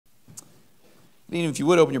If you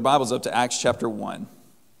would, open your Bibles up to Acts chapter 1.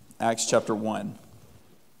 Acts chapter 1.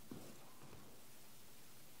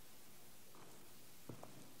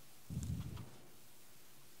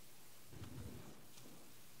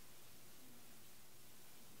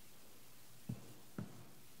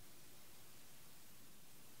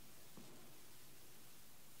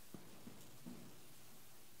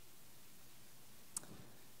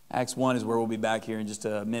 Acts 1 is where we'll be back here in just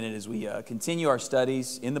a minute as we continue our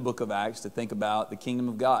studies in the book of Acts to think about the kingdom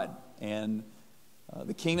of God and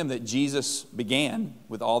the kingdom that Jesus began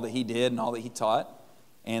with all that he did and all that he taught,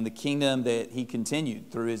 and the kingdom that he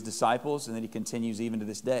continued through his disciples and that he continues even to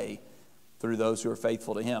this day through those who are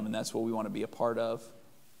faithful to him, and that's what we want to be a part of.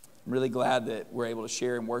 I'm really glad that we're able to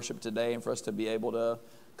share and worship today and for us to be able to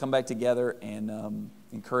come back together and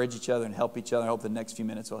encourage each other and help each other. I hope the next few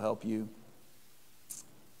minutes will help you.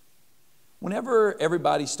 Whenever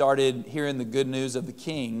everybody started hearing the good news of the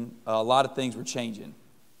king, a lot of things were changing.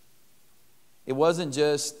 It wasn't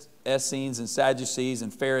just Essenes and Sadducees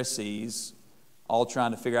and Pharisees all trying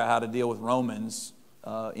to figure out how to deal with Romans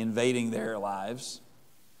invading their lives.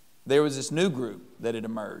 There was this new group that had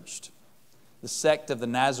emerged, the sect of the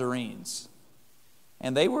Nazarenes.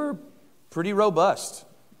 And they were pretty robust.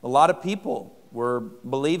 A lot of people were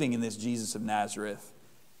believing in this Jesus of Nazareth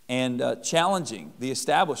and challenging the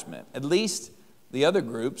establishment. At least the other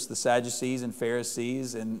groups, the Sadducees and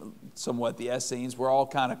Pharisees and somewhat the Essenes, were all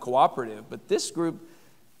kind of cooperative. But this group,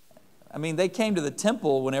 they came to the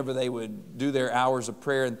temple whenever they would do their hours of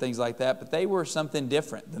prayer and things like that, but they were something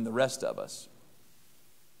different than the rest of us.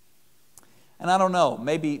 And I don't know,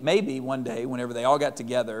 maybe one day whenever they all got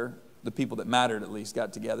together, the people that mattered at least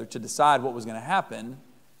got together to decide what was going to happen,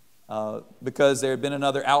 because there had been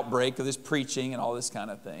another outbreak of this preaching and all this kind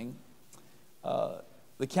of thing.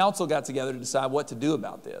 The council got together to decide what to do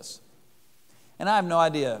about this. And I have no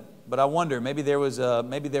idea, but I wonder, maybe there was a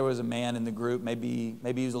man in the group, maybe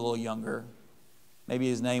he was a little younger. Maybe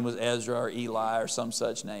his name was Ezra or Eli or some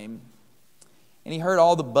such name. And he heard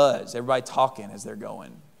all the buzz, everybody talking as they're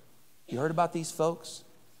going. You heard about these folks?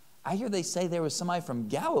 I hear they say there was somebody from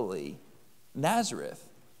Galilee, Nazareth,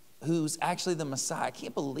 who's actually the Messiah. I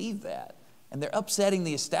can't believe that. And they're upsetting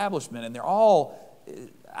the establishment, and they're all,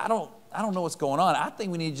 I don't know what's going on. I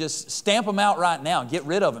think we need to just stamp them out right now and get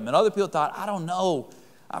rid of them. And other people thought, I don't know.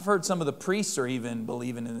 I've heard some of the priests are even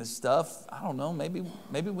believing in this stuff. I don't know. Maybe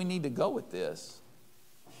we need to go with this.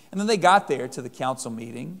 And then they got there to the council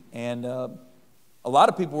meeting, and a lot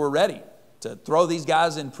of people were ready to throw these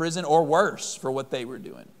guys in prison or worse for what they were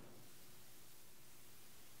doing.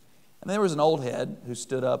 And there was an old head who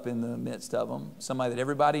stood up in the midst of them, somebody that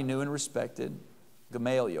everybody knew and respected,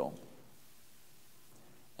 Gamaliel.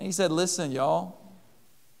 And he said, listen, y'all,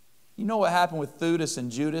 you know what happened with Theudas and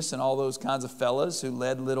Judas and all those kinds of fellas who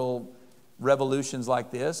led little revolutions like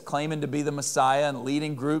this, claiming to be the Messiah and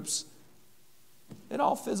leading groups? It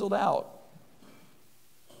all fizzled out.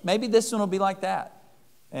 Maybe this one will be like that.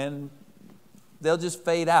 And they'll just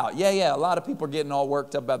fade out. Yeah, a lot of people are getting all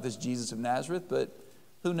worked up about this Jesus of Nazareth, but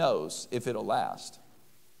who knows if it'll last?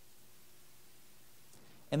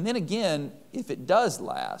 And then again, if it does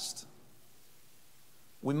last,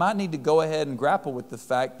 we might need to go ahead and grapple with the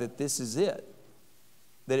fact that this is it,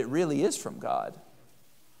 that it really is from God.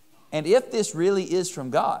 And if this really is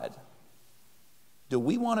from God, do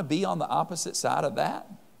we want to be on the opposite side of that?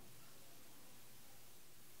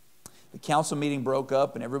 The council meeting broke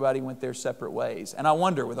up and everybody went their separate ways. And I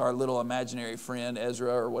wonder, with our little imaginary friend,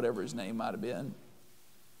 Ezra, or whatever his name might have been,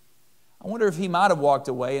 I wonder if he might have walked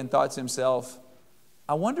away and thought to himself,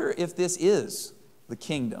 I wonder if this is the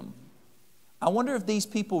kingdom. I wonder if these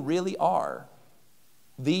people really are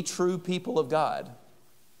the true people of God,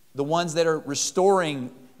 the ones that are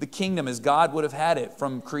restoring the kingdom as God would have had it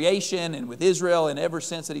from creation and with Israel and ever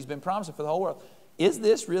since that he's been promising for the whole world. Is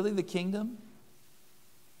this really the kingdom?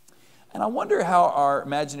 And I wonder how our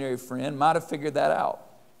imaginary friend might have figured that out.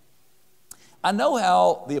 I know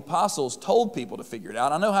how the apostles told people to figure it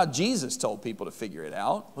out. I know how Jesus told people to figure it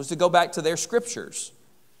out, was to go back to their scriptures,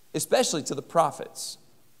 especially to the prophets.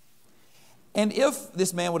 And if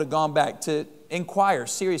this man would have gone back to inquire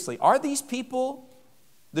seriously, are these people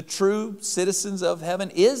the true citizens of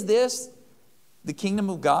heaven? Is this the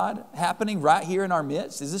kingdom of God happening right here in our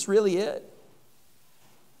midst? Is this really it?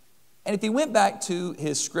 And if he went back to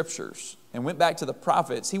his scriptures and went back to the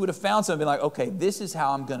prophets, he would have found something like, okay, this is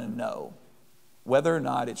how I'm going to know whether or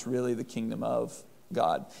not it's really the kingdom of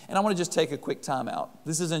God. And I want to just take a quick time out.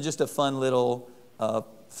 This isn't just a fun little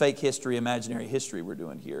fake history, imaginary history we're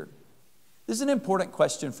doing here. This is an important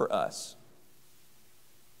question for us.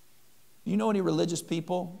 Do you know any religious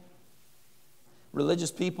people?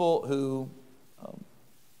 Religious people who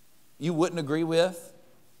you wouldn't agree with.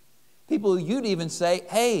 People who you'd even say,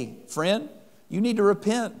 hey, friend, you need to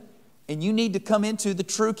repent and you need to come into the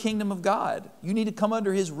true kingdom of God. You need to come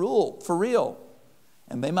under His rule for real.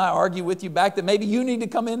 And they might argue with you back that maybe you need to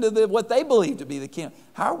come into what they believe to be the kingdom.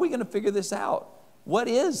 How are we going to figure this out? What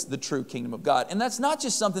is the true kingdom of God? And that's not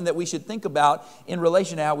just something that we should think about in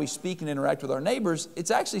relation to how we speak and interact with our neighbors.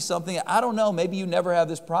 It's actually something, I don't know, maybe you never have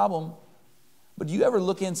this problem, but do you ever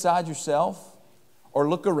look inside yourself or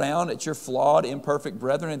look around at your flawed, imperfect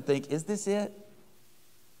brethren and think, is this it?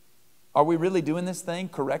 Are we really doing this thing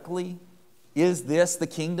correctly? Is this the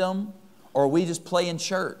kingdom? Or are we just playing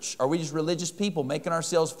church? Are we just religious people making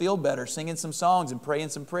ourselves feel better, singing some songs and praying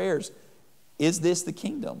some prayers? Is this the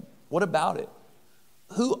kingdom? What about it?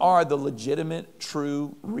 Who are the legitimate,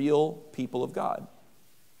 true, real people of God?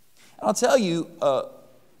 And I'll tell you,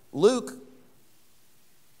 Luke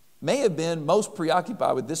may have been most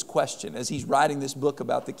preoccupied with this question as he's writing this book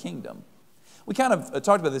about the kingdom. We kind of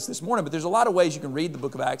talked about this morning, but there's a lot of ways you can read the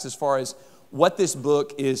book of Acts as far as what this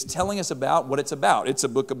book is telling us about, what it's about. It's a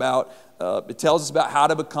book about, it tells us about how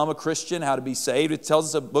to become a Christian, how to be saved. It's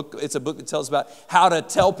a book that tells us about how to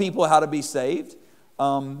tell people how to be saved.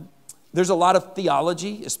 There's a lot of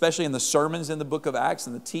theology, especially in the sermons in the book of Acts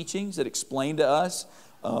and the teachings that explain to us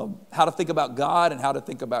how to think about God and how to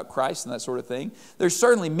think about Christ and that sort of thing. There's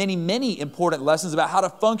certainly many, many important lessons about how to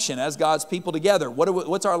function as God's people together.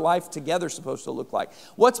 What's our life together supposed to look like?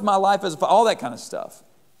 What's my life as all that kind of stuff.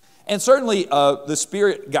 And certainly the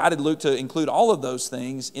Spirit guided Luke to include all of those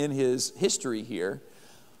things in his history here.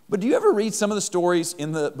 But do you ever read some of the stories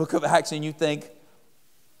in the book of Acts and you think,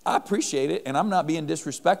 I appreciate it and I'm not being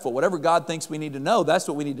disrespectful. Whatever God thinks we need to know, that's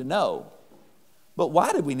what we need to know. But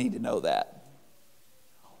why did we need to know that?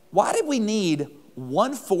 Why did we need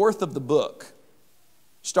 1/4 of the book,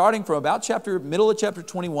 starting from about middle of chapter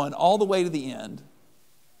 21 all the way to the end,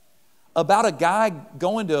 about a guy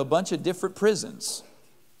going to a bunch of different prisons?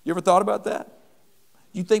 You ever thought about that?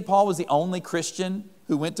 You think Paul was the only Christian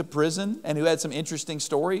who went to prison and who had some interesting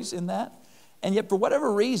stories in that? And yet for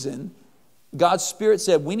whatever reason, God's Spirit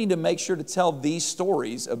said, we need to make sure to tell these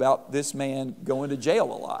stories about this man going to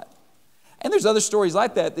jail a lot. And there's other stories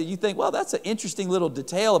like that you think, well, that's an interesting little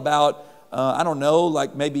detail about, I don't know,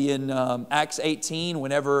 like maybe in Acts 18,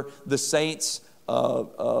 whenever the saints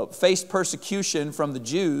faced persecution from the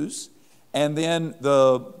Jews, and then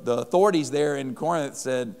the authorities there in Corinth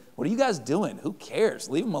said, what are you guys doing? Who cares?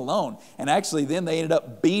 Leave them alone. And actually then they ended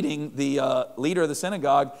up beating the leader of the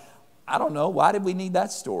synagogue. I don't know. Why did we need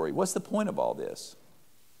that story? What's the point of all this?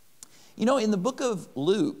 You know, in the book of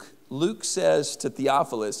Luke, Luke says to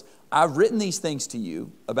Theophilus, I've written these things to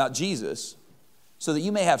you about Jesus so that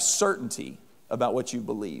you may have certainty about what you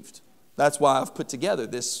believed. That's why I've put together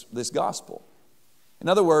this gospel. In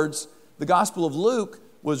other words, the Gospel of Luke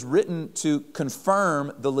was written to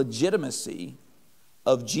confirm the legitimacy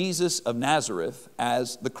of Jesus of Nazareth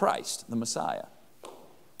as the Christ, the Messiah.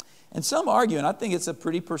 And some argue, and I think it's a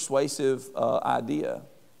pretty persuasive idea,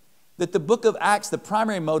 that the book of Acts, the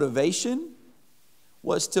primary motivation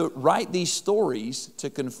was to write these stories to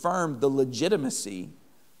confirm the legitimacy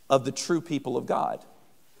of the true people of God.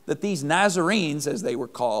 That these Nazarenes, as they were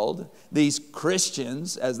called, these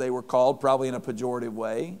Christians, as they were called, probably in a pejorative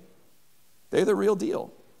way, they're the real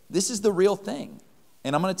deal. This is the real thing.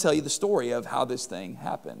 And I'm going to tell you the story of how this thing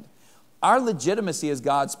happened. Our legitimacy as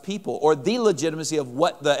God's people, or the legitimacy of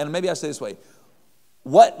and maybe I say it this way,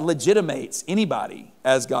 what legitimates anybody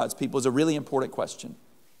as God's people is a really important question.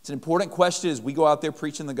 It's an important question as we go out there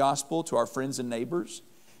preaching the gospel to our friends and neighbors.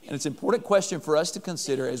 And it's an important question for us to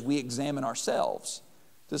consider as we examine ourselves.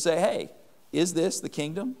 To say, hey, is this the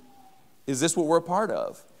kingdom? Is this what we're a part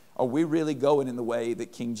of? Are we really going in the way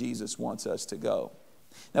that King Jesus wants us to go?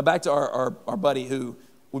 Now back to our buddy who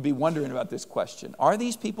would be wondering about this question. Are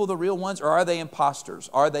these people the real ones, or are they imposters?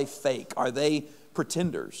 Are they fake? Are they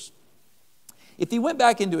pretenders? If he went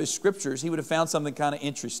back into his scriptures, he would have found something kind of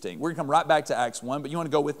interesting. We're going to come right back to Acts 1, but you want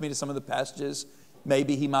to go with me to some of the passages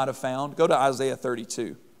maybe he might have found? Go to Isaiah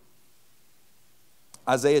 32.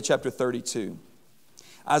 Isaiah chapter 32.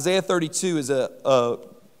 Isaiah 32 is a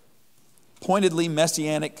pointedly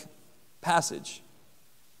messianic passage.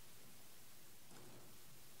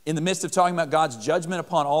 In the midst of talking about God's judgment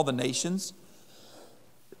upon all the nations,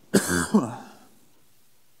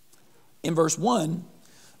 in verse 1,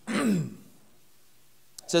 it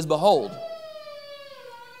says, behold,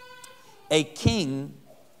 a king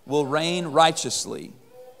will reign righteously,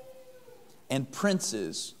 and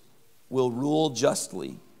princes will rule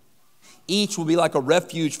justly. Each will be like a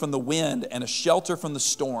refuge from the wind and a shelter from the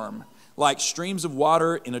storm, like streams of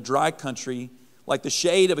water in a dry country, like the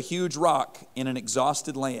shade of a huge rock in an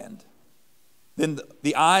exhausted land. Then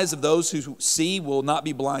the eyes of those who see will not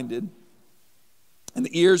be blinded, and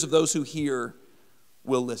the ears of those who hear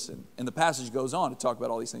will listen. And the passage goes on to talk about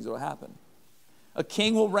all these things that will happen. A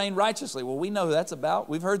king will reign righteously. Well, we know who that's about.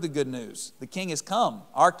 We've heard the good news. The king has come.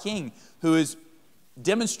 Our king, who has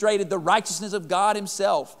demonstrated the righteousness of God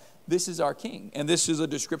himself. This is our king. And this is a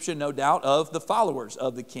description, no doubt, of the followers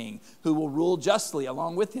of the king who will rule justly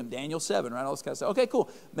along with him. Daniel 7, right? All this kind of stuff. Okay, cool.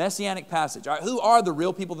 Messianic passage. All right, who are the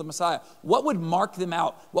real people of the Messiah? What would mark them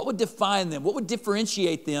out? What would define them? What would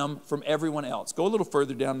differentiate them from everyone else? Go a little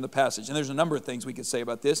further down in the passage. And there's a number of things we could say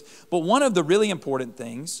about this. But one of the really important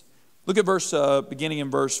things, look at beginning in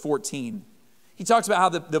verse 14. He talks about how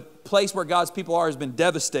the place where God's people are has been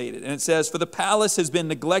devastated. And it says, for the palace has been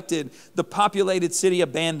neglected, the populated city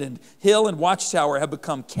abandoned. Hill and watchtower have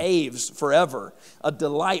become caves forever. A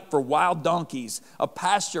delight for wild donkeys, a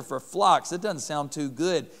pasture for flocks. It doesn't sound too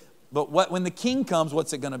good. But when the king comes,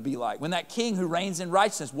 what's it going to be like? When that king who reigns in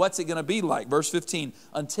righteousness, what's it going to be like? Verse 15,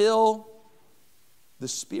 until the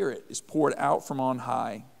Spirit is poured out from on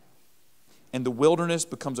high, and the wilderness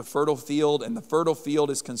becomes a fertile field, and the fertile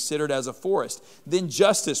field is considered as a forest. Then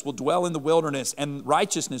justice will dwell in the wilderness, and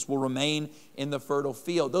righteousness will remain in the fertile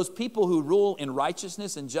field. Those people who rule in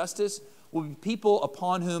righteousness and justice will be people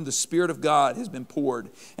upon whom the Spirit of God has been poured.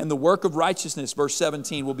 And the work of righteousness, verse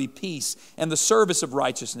 17, will be peace, and the service of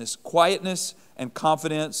righteousness, quietness and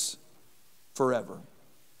confidence forever.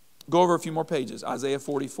 Go over a few more pages. Isaiah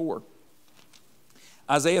 44.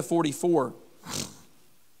 Isaiah 44.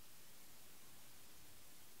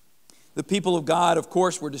 The people of God, of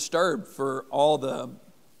course, were disturbed for all the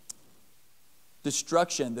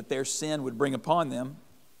destruction that their sin would bring upon them.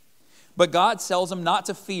 But God tells them not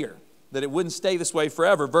to fear, that it wouldn't stay this way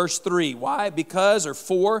forever. Verse 3, why? Because, or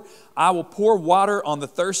for, I will pour water on the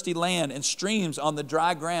thirsty land and streams on the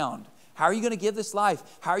dry ground. How are you going to give this life?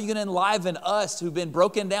 How are you going to enliven us who've been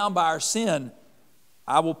broken down by our sin?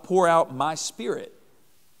 I will pour out my Spirit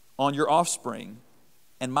on your offspring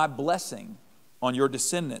and my blessing on your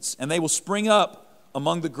descendants, and they will spring up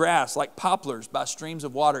among the grass like poplars by streams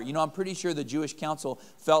of water. You know, I'm pretty sure the Jewish council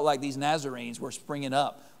felt like these Nazarenes were springing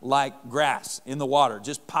up like grass in the water,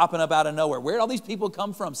 just popping up out of nowhere. Where did all these people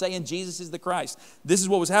come from saying Jesus is the Christ? This is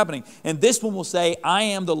what was happening. And this one will say, I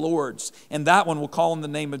am the Lord's. And that one will call on the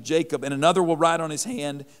name of Jacob. And another will write on his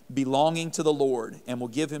hand, belonging to the Lord, and will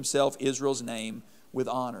give himself Israel's name with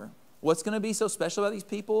honor. What's going to be so special about these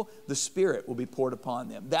people? The Spirit will be poured upon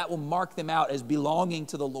them. That will mark them out as belonging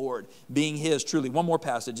to the Lord, being His truly. One more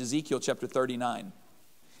passage, Ezekiel chapter 39.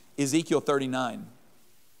 Ezekiel 39.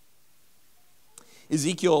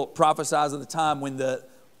 Ezekiel prophesies of the time when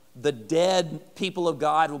the dead people of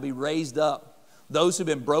God will be raised up. Those who've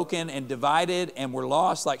been broken and divided and were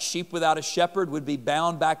lost like sheep without a shepherd would be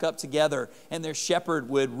bound back up together, and their shepherd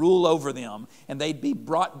would rule over them, and they'd be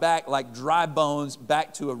brought back like dry bones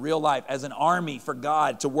back to a real life as an army for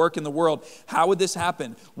God to work in the world. How would this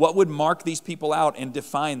happen? What would mark these people out and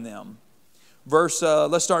define them? Let's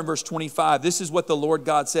start in verse 25. This is what the Lord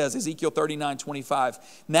God says, Ezekiel 39:25.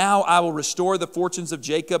 Now I will restore the fortunes of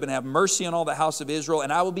Jacob and have mercy on all the house of Israel,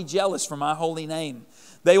 and I will be jealous for my holy name.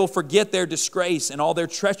 They will forget their disgrace and all their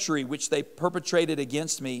treachery which they perpetrated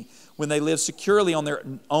against me when they lived securely on their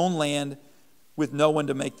own land with no one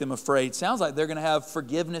to make them afraid. Sounds like they're going to have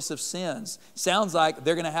forgiveness of sins. Sounds like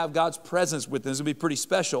they're going to have God's presence with them. This will be pretty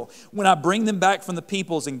special. When I bring them back from the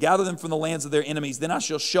peoples and gather them from the lands of their enemies, then I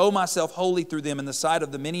shall show myself holy through them in the sight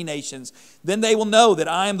of the many nations. Then they will know that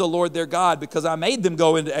I am the Lord their God, because I made them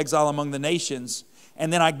go into exile among the nations.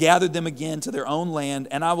 And then I gathered them again to their own land,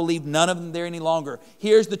 and I will leave none of them there any longer.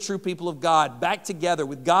 Here's the true people of God, back together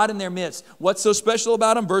with God in their midst. What's so special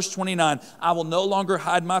about them? Verse 29, I will no longer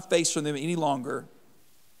hide my face from them any longer,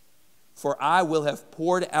 for I will have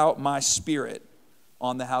poured out my Spirit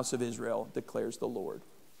on the house of Israel, declares the Lord.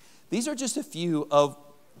 These are just a few of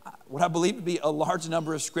what I believe to be a large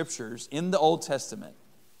number of scriptures in the Old Testament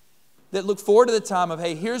that look forward to the time of,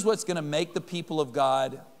 hey, here's what's going to make the people of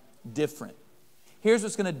God different. Here's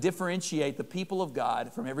what's going to differentiate the people of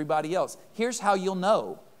God from everybody else. Here's how you'll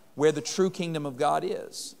know where the true kingdom of God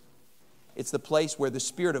is. It's the place where the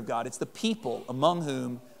Spirit of God, it's the people among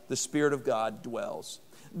whom the Spirit of God dwells.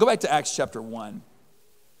 Go back to Acts chapter 1.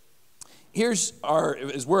 As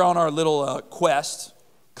we're on our little quest,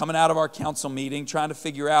 coming out of our council meeting, trying to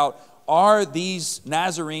figure out, are these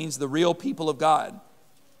Nazarenes the real people of God?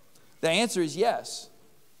 The answer is yes.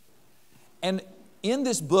 And in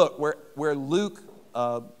this book where Luke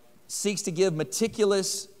seeks to give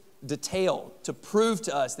meticulous detail to prove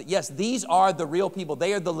to us that, yes, these are the real people.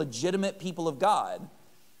 They are the legitimate people of God.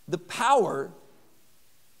 The power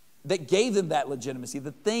that gave them that legitimacy,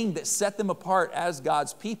 the thing that set them apart as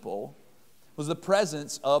God's people, was the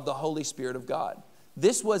presence of the Holy Spirit of God.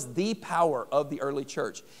 This was the power of the early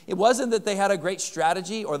church. It wasn't that they had a great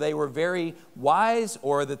strategy or they were very wise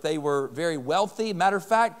or that they were very wealthy. Matter of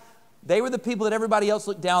fact, they were the people that everybody else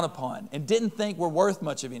looked down upon and didn't think were worth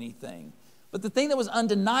much of anything. But the thing that was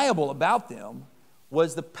undeniable about them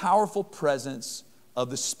was the powerful presence of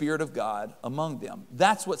the Spirit of God among them.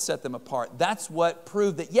 That's what set them apart. That's what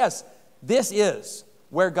proved that, yes, this is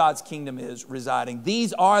where God's kingdom is residing.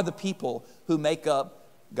 These are the people who make up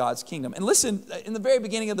God's kingdom. And listen, in the very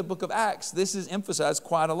beginning of the book of Acts, this is emphasized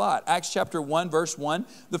quite a lot. Acts chapter 1, verse 1,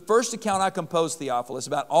 the first account I composed, Theophilus,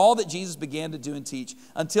 about all that Jesus began to do and teach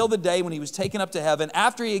until the day when he was taken up to heaven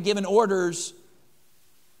after he had given orders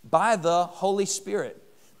by the Holy Spirit.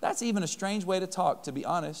 That's even a strange way to talk, to be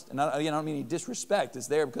honest. And I don't mean any disrespect. It's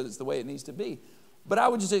there because it's the way it needs to be. But I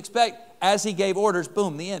would just expect, as he gave orders,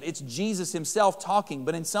 boom, the end. It's Jesus himself talking,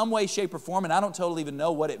 but in some way, shape, or form, and I don't totally even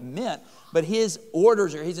know what it meant, but his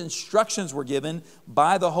orders or his instructions were given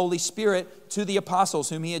by the Holy Spirit to the apostles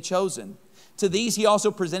whom he had chosen. To these he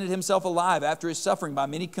also presented himself alive after his suffering by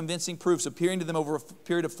many convincing proofs, appearing to them over a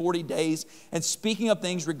period of 40 days and speaking of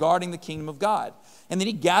things regarding the kingdom of God. And then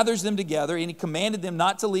he gathers them together and he commanded them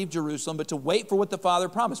not to leave Jerusalem, but to wait for what the Father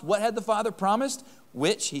promised. What had the Father promised?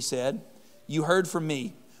 Which, he said, you heard from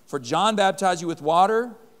me. For John baptized you with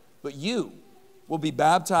water, but you will be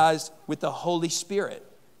baptized with the Holy Spirit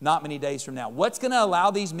not many days from now. What's going to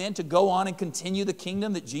allow these men to go on and continue the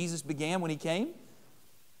kingdom that Jesus began when he came?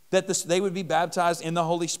 That they would be baptized in the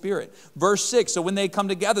Holy Spirit. Verse 6, so when they had come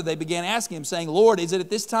together, they began asking him, saying, Lord, is it at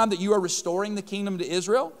this time that you are restoring the kingdom to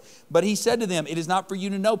Israel? But he said to them, it is not for you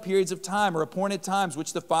to know periods of time or appointed times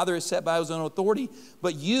which the Father has set by his own authority,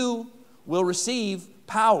 but you will receive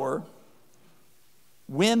power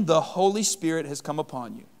when the Holy Spirit has come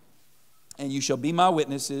upon you. And you shall be my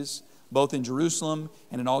witnesses, both in Jerusalem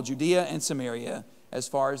and in all Judea and Samaria, as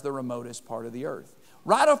far as the remotest part of the earth.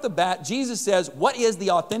 Right off the bat, Jesus says, what is the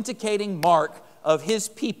authenticating mark of his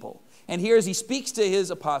people? And here as he speaks to his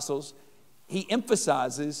apostles, he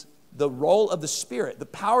emphasizes the role of the Spirit, the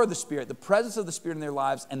power of the Spirit, the presence of the Spirit in their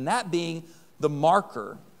lives, and that being the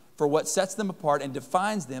marker for what sets them apart and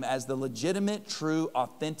defines them as the legitimate, true,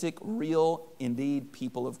 authentic, real, indeed,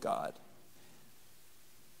 people of God.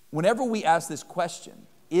 Whenever we ask this question,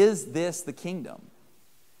 is this the kingdom?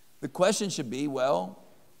 The question should be, well,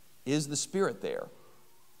 is the Spirit there?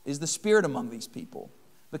 Is the Spirit among these people?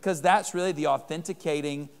 Because that's really the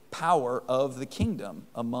authenticating power of the kingdom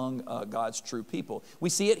among God's true people. We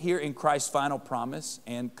see it here in Christ's final promise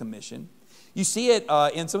and commission. You see it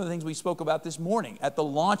in some of the things we spoke about this morning at the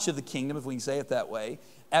launch of the kingdom, if we can say it that way,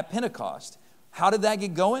 at Pentecost. How did that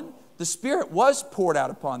get going? The Spirit was poured out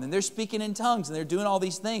upon them. They're speaking in tongues and they're doing all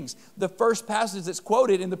these things. The first passage that's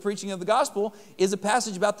quoted in the preaching of the gospel is a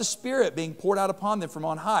passage about the Spirit being poured out upon them from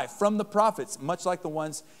on high, from the prophets, much like the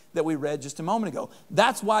ones that we read just a moment ago.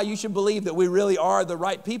 That's why you should believe that we really are the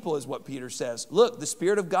right people, is what Peter says. Look, the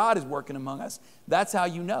Spirit of God is working among us. That's how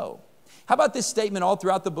you know. How about this statement all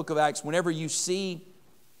throughout the book of Acts? Whenever you see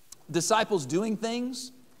disciples doing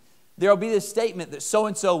things, there will be this statement that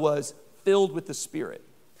so-and-so was filled with the Spirit.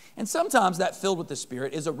 And sometimes that filled with the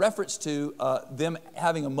Spirit is a reference to them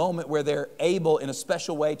having a moment where they're able in a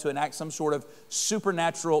special way to enact some sort of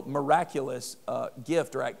supernatural, miraculous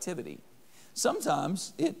gift or activity.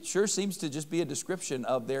 Sometimes it sure seems to just be a description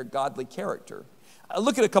of their godly character.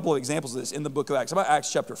 Look at a couple of examples of this in the book of Acts. How about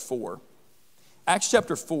Acts chapter 4? Acts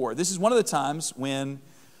chapter 4. This is one of the times when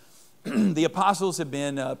the apostles have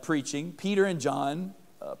been preaching. Peter and John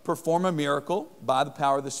perform a miracle by the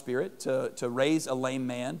power of the Spirit to raise a lame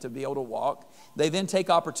man to be able to walk. They then take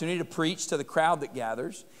opportunity to preach to the crowd that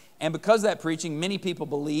gathers. And because of that preaching, many people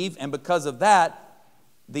believe. And because of that,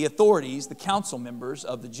 the authorities, the council members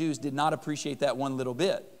of the Jews did not appreciate that one little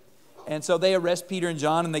bit. And so they arrest Peter and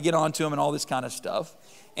John and they get on to them and all this kind of stuff.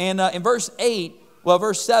 And in verse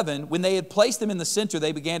 7, when they had placed them in the center,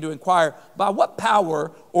 they began to inquire, by what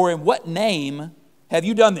power or in what name have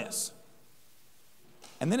you done this?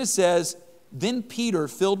 And then it says, then Peter,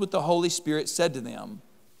 filled with the Holy Spirit, said to them,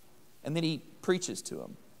 and then he preaches to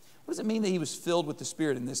them. What does it mean that he was filled with the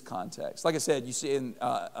Spirit in this context? Like I said, you see in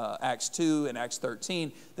Acts 2 and Acts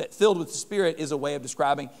 13 that filled with the Spirit is a way of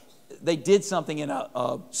describing they did something in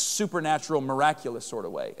a supernatural, miraculous sort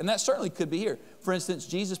of way. And that certainly could be here. For instance,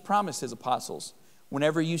 Jesus promised his apostles,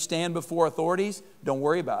 whenever you stand before authorities, don't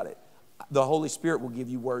worry about it. The Holy Spirit will give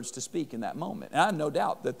you words to speak in that moment. And I have no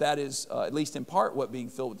doubt that that is, at least in part, what being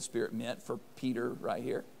filled with the Spirit meant for Peter right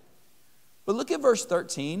here. But look at verse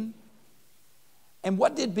 13. And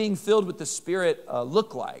what did being filled with the Spirit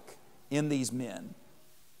look like? in these men.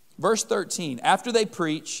 Verse 13, after they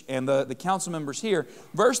preach, and the council members here,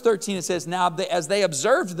 verse 13 it says, now as they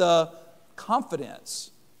observed the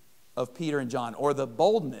confidence of Peter and John, or the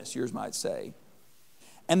boldness, yours might say,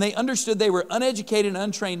 and they understood they were uneducated and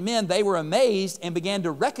untrained men, they were amazed and began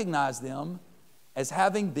to recognize them as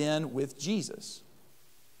having been with Jesus.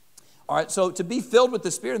 All right, so to be filled with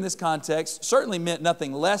the Spirit in this context certainly meant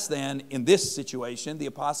nothing less than, in this situation, the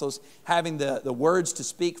apostles having the words to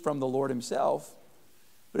speak from the Lord himself.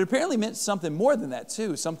 But it apparently meant something more than that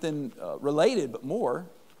too, something related but more.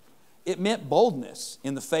 It meant boldness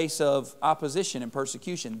in the face of opposition and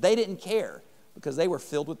persecution. They didn't care because they were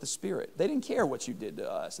filled with the Spirit. They didn't care what you did to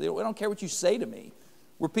us. We don't care what you say to me.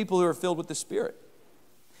 We're people who are filled with the Spirit.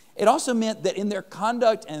 It also meant that in their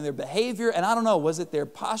conduct and their behavior, and I don't know, was it their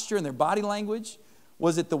posture and their body language?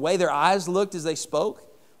 Was it the way their eyes looked as they spoke?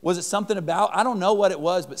 Was it something about, I don't know what it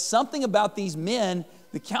was, but something about these men,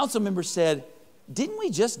 the council members said, didn't we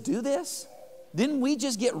just do this? Didn't we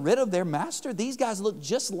just get rid of their master? These guys look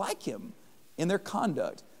just like him in their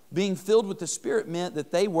conduct. Being filled with the Spirit meant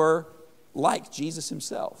that they were like Jesus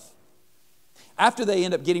himself. After they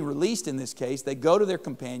end up getting released in this case, they go to their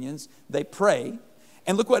companions, they pray,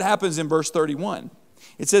 and look what happens in verse 31.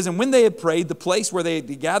 It says, and when they had prayed, the place where they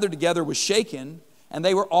had gathered together was shaken, and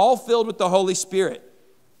they were all filled with the Holy Spirit.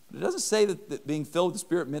 It doesn't say that being filled with the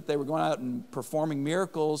Spirit meant they were going out and performing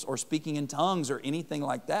miracles or speaking in tongues or anything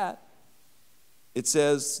like that. It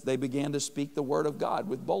says they began to speak the word of God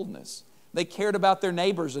with boldness. They cared about their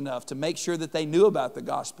neighbors enough to make sure that they knew about the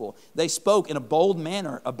gospel. They spoke in a bold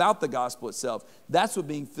manner about the gospel itself. That's what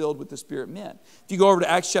being filled with the Spirit meant. If you go over to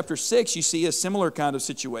Acts chapter 6, you see a similar kind of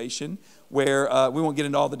situation where we won't get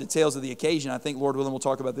into all the details of the occasion. I think, Lord willing, we'll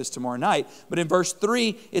talk about this tomorrow night. But in verse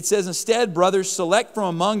 3, it says, instead, brothers, select from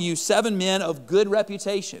among you 7 men of good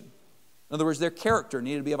reputation. In other words, their character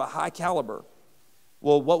needed to be of a high caliber.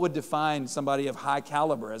 Well, what would define somebody of high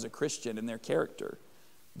caliber as a Christian in their character?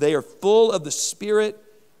 They are full of the Spirit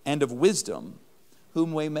and of wisdom,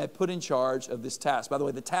 whom we may put in charge of this task. By the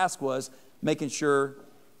way, the task was making sure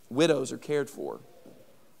widows are cared for.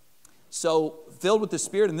 So, filled with the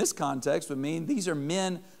Spirit in this context would mean these are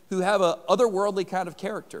men who have an otherworldly kind of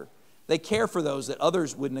character. They care for those that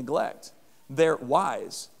others would neglect. They're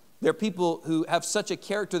wise. They're people who have such a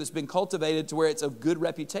character that's been cultivated to where it's of good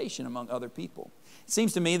reputation among other people. It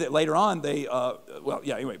seems to me that later on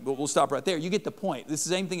anyway, we'll stop right there. You get the point. This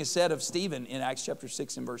same thing is said of Stephen in Acts chapter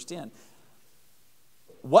 6 and verse 10.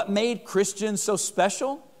 What made Christians so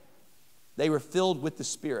special? They were filled with the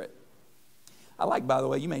Spirit. I like, by the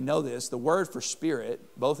way, you may know this, the word for spirit,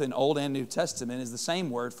 both in Old and New Testament, is the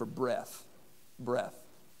same word for breath. Breath.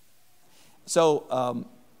 So,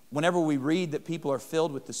 whenever we read that people are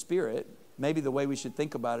filled with the Spirit, maybe the way we should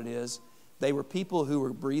think about it is they were people who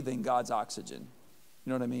were breathing God's oxygen. You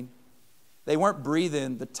know what I mean? They weren't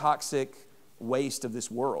breathing the toxic waste of this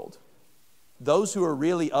world. Those who are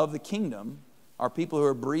really of the kingdom are people who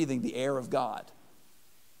are breathing the air of God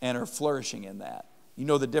and are flourishing in that. You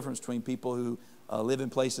know the difference between people who live in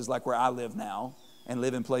places like where I live now and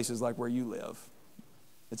live in places like where you live.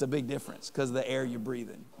 It's a big difference because of the air you're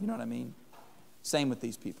breathing. You know what I mean? Same with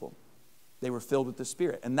these people. They were filled with the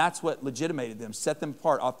Spirit. And that's what legitimated them, set them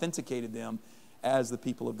apart, authenticated them as the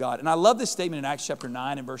people of God. And I love this statement in Acts chapter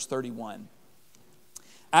 9 and verse 31.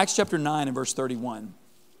 Acts chapter 9 and verse 31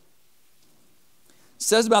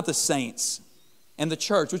 says about the saints and the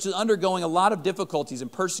church, which is undergoing a lot of difficulties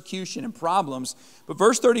and persecution and problems. But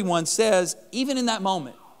verse 31 says, even in that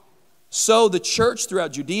moment, so the church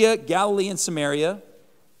throughout Judea, Galilee, and Samaria,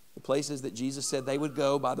 the places that Jesus said they would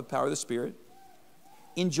go by the power of the Spirit,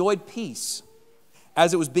 enjoyed peace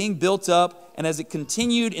as it was being built up and as it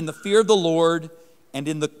continued in the fear of the Lord and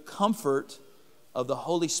in the comfort of the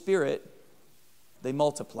Holy Spirit, they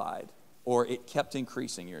multiplied, or it kept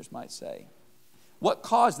increasing, yours might say. What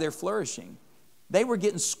caused their flourishing? They were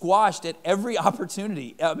getting squashed at every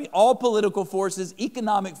opportunity. I mean, all political forces,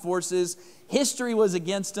 economic forces, history was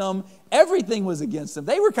against them. Everything was against them.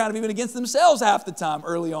 They were kind of even against themselves half the time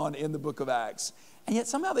early on in the book of Acts. And yet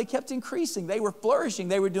somehow they kept increasing. They were flourishing.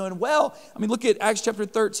 They were doing well. I mean, look at Acts chapter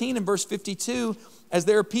 13 and verse 52, as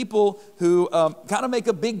there are people who kind of make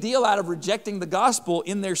a big deal out of rejecting the gospel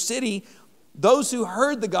in their city. Those who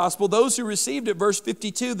heard the gospel, those who received it, verse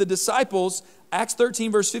 52, the disciples, Acts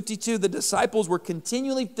 13, verse 52, the disciples were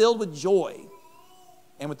continually filled with joy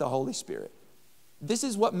and with the Holy Spirit. This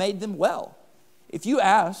is what made them well. If you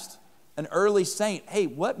asked an early saint, hey,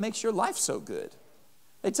 what makes your life so good?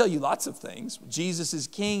 They tell you lots of things. Jesus is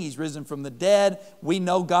king. He's risen from the dead. We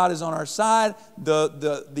know God is on our side.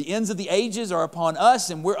 The ends of the ages are upon us,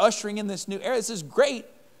 and we're ushering in this new era. This is great.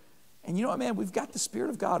 And you know what, man? We've got the Spirit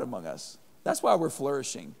of God among us. That's why we're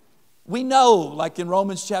flourishing. We know, like in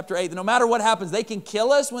Romans chapter 8, that no matter what happens, they can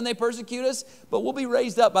kill us when they persecute us, but we'll be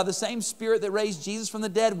raised up by the same Spirit that raised Jesus from the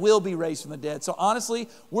dead, will be raised from the dead. So honestly,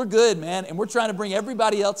 we're good, man, and we're trying to bring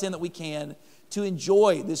everybody else in that we can to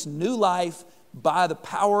enjoy this new life by the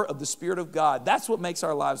power of the Spirit of God. That's what makes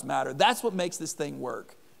our lives matter. That's what makes this thing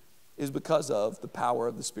work, is because of the power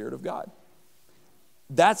of the Spirit of God.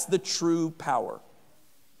 That's the true power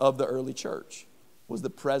of the early church, was the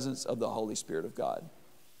presence of the Holy Spirit of God.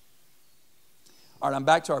 All right, I'm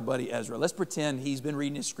back to our buddy Ezra. Let's pretend he's been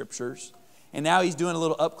reading his scriptures, and now he's doing a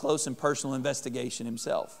little up-close and personal investigation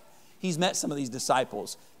himself. He's met some of these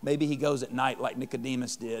disciples. Maybe he goes at night like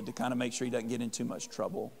Nicodemus did to kind of make sure he doesn't get in too much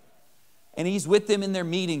trouble. And he's with them in their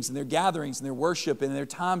meetings and their gatherings and their worship and their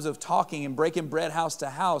times of talking and breaking bread house to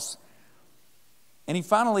house. And he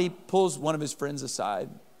finally pulls one of his friends aside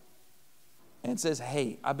and says,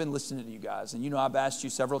 hey, I've been listening to you guys, and you know I've asked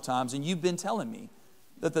you several times, and you've been telling me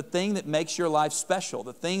that the thing that makes your life special,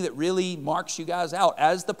 the thing that really marks you guys out,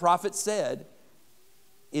 as the prophet said,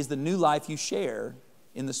 is the new life you share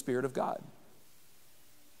in the Spirit of God.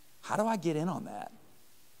 How do I get in on that?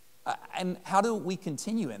 And how do we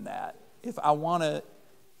continue in that if I want to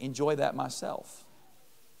enjoy that myself?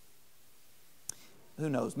 Who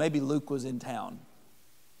knows? Maybe Luke was in town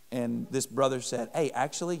and this brother said, hey,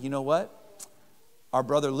 actually, you know what? Our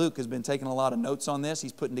brother Luke has been taking a lot of notes on this.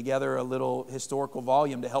 He's putting together a little historical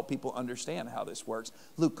volume to help people understand how this works.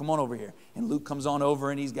 Luke, come on over here. And Luke comes on over,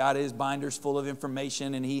 and he's got his binders full of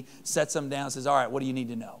information, and he sets them down and says, all right, what do you need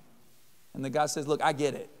to know? And the guy says, look, I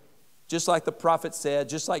get it. Just like the prophet said,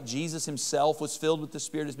 just like Jesus himself was filled with the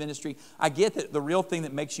Spirit of his ministry, I get that the real thing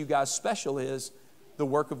that makes you guys special is the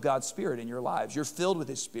work of God's Spirit in your lives. You're filled with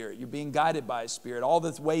his Spirit. You're being guided by his Spirit. All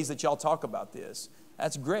the ways that y'all talk about this,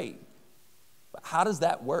 that's great. But how does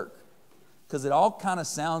that work? Because it all kind of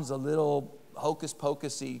sounds a little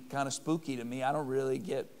hocus-pocusy, kind of spooky to me. I don't really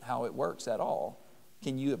get how it works at all.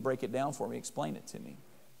 Can you break it down for me? Explain it to me.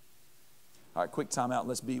 All right, quick time out.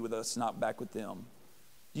 Let's be with us, not back with them.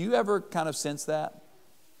 Do you ever kind of sense that?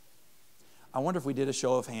 I wonder if we did a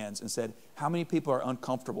show of hands and said, how many people are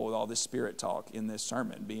uncomfortable with all this Spirit talk in this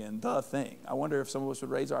sermon being the thing? I wonder if some of us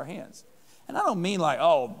would raise our hands. And I don't mean like,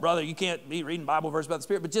 oh, brother, you can't be reading Bible verse about the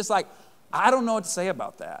Spirit, but just like, I don't know what to say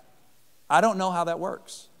about that. I don't know how that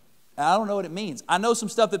works. I don't know what it means. I know some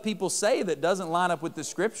stuff that people say that doesn't line up with the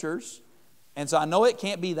Scriptures, and so I know it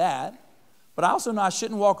can't be that. But I also know I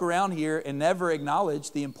shouldn't walk around here and never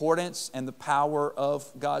acknowledge the importance and the power of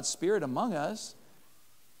God's Spirit among us.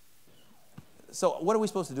 So what are we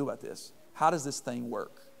supposed to do about this? How does this thing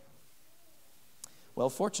work? Well,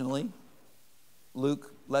 fortunately,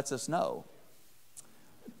 Luke lets us know.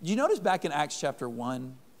 Do you notice back in Acts chapter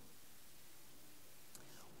 1,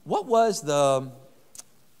 what was the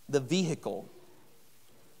vehicle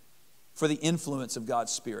for the influence of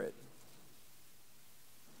God's Spirit?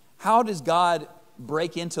 How does God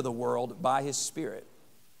break into the world by his Spirit?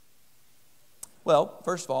 Well,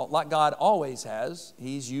 first of all, like God always has,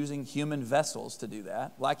 he's using human vessels to do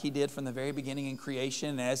that, like he did from the very beginning in creation,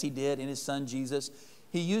 and as he did in his son Jesus.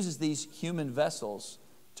 He uses these human vessels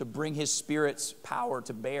to bring his Spirit's power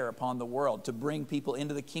to bear upon the world, to bring people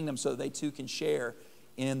into the kingdom so that they too can share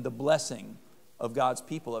in the blessing of God's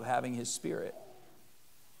people of having his Spirit.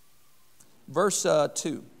 Verse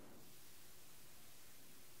 2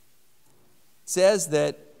 says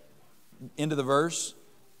that, into the verse,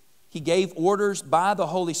 he gave orders by the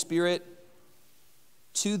Holy Spirit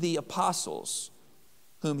to the apostles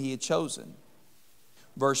whom he had chosen.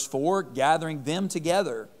 Verse 4, gathering them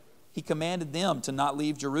together, he commanded them to not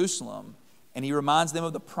leave Jerusalem. And he reminds them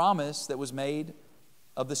of the promise that was made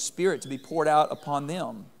of the Spirit to be poured out upon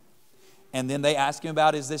them. And then they ask him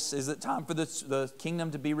about, is it time for the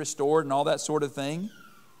kingdom to be restored and all that sort of thing?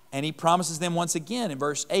 And he promises them once again in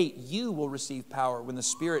verse 8, you will receive power when the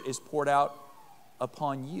Spirit is poured out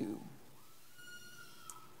upon you.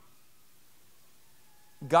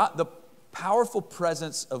 God, the powerful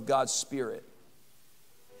presence of God's Spirit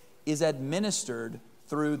is administered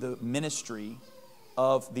through the ministry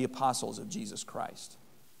of the apostles of Jesus Christ.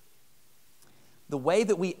 The way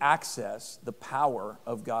that we access the power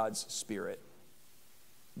of God's Spirit,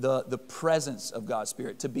 the presence of God's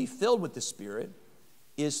Spirit, to be filled with the Spirit,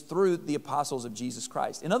 is through the apostles of Jesus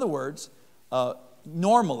Christ. In other words,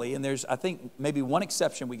 normally, and there's, I think, maybe one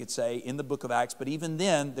exception we could say in the book of Acts, but even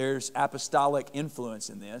then, there's apostolic influence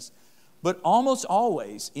in this. But almost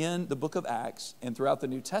always in the book of Acts and throughout the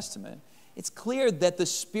New Testament, it's clear that the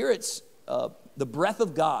Spirit's, the breath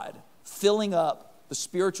of God filling up the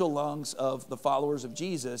spiritual lungs of the followers of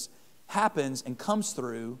Jesus happens and comes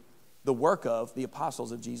through the work of the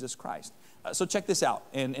apostles of Jesus Christ. So check this out,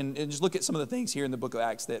 and just look at some of the things here in the book of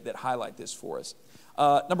Acts that highlight this for us.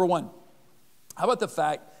 Number one, how about the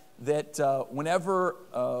fact that whenever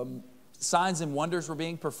signs and wonders were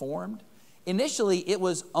being performed, initially it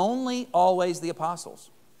was only always the apostles.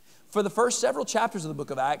 For the first several chapters of the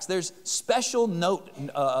book of Acts, there's special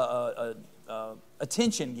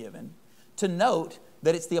attention given to note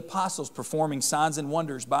that it's the apostles performing signs and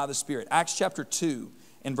wonders by the Spirit. Acts chapter 2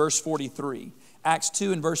 and verse 43. Acts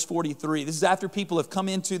 2 and verse 43. This is after people have come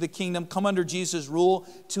into the kingdom, come under Jesus' rule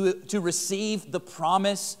to receive the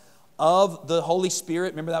promise of the Holy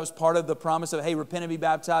Spirit. Remember, that was part of the promise of, hey, repent and be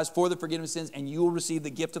baptized for the forgiveness of sins, and you will receive the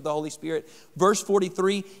gift of the Holy Spirit. Verse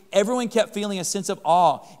 43, everyone kept feeling a sense of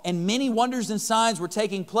awe, and many wonders and signs were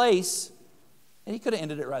taking place. And he could have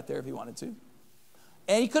ended it right there if he wanted to.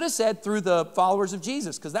 And he could have said through the followers of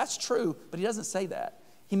Jesus, because that's true, but he doesn't say that.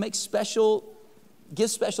 He gives special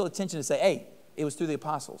attention to say, hey, it was through the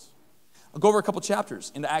apostles. I'll go over a couple chapters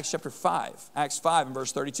into Acts chapter 5. Acts 5 and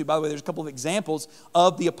verse 32. By the way, there's a couple of examples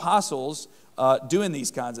of the apostles doing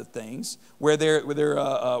these kinds of things where they're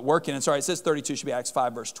working. And sorry, it says 32, should be Acts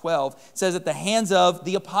 5 verse 12. It says at the hands of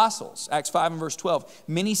the apostles, Acts 5 and verse 12,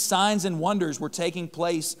 many signs and wonders were taking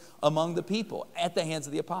place among the people at the hands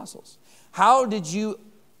of the apostles. How did you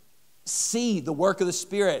see the work of the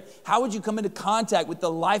Spirit? How would you come into contact with the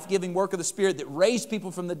life-giving work of the Spirit that raised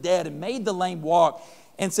people from the dead and made the lame walk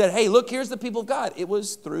and said, hey, look, here's the people of God? It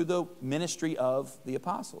was through the ministry of the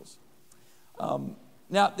apostles.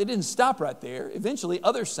 Now, they didn't stop right there. Eventually,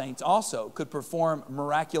 other saints also could perform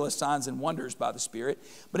miraculous signs and wonders by the Spirit.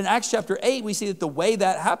 But in Acts chapter 8, we see that the way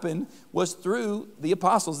that happened was through the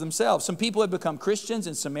apostles themselves. Some people had become Christians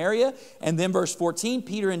in Samaria. And then verse 14,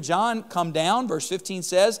 Peter and John come down. Verse 15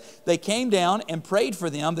 says, they came down and prayed for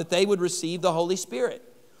them that they would receive the Holy Spirit.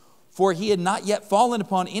 For he had not yet fallen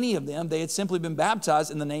upon any of them. They had simply been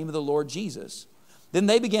baptized in the name of the Lord Jesus. Then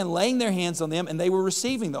they began laying their hands on them, and they were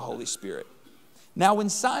receiving the Holy Spirit. Now when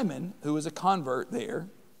Simon, who was a convert there,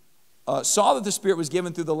 saw that the Spirit was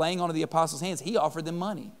given through the laying on of the apostles' hands, he offered them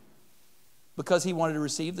money. Because he wanted to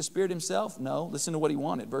receive the Spirit himself? No, listen to what he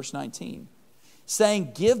wanted, verse 19.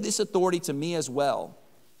 Saying, give this authority to me as well,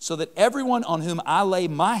 so that everyone on whom I lay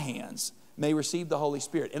my hands may receive the Holy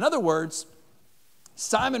Spirit. In other words,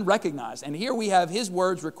 Simon recognized, and here we have his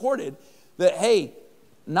words recorded, that, hey,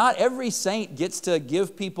 not every saint gets to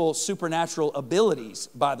give people supernatural abilities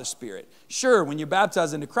by the Spirit. Sure, when you're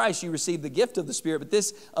baptized into Christ, you receive the gift of the Spirit, but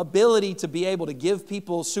this ability to be able to give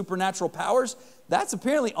people supernatural powers, that's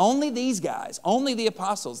apparently only these guys, only the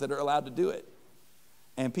apostles that are allowed to do it.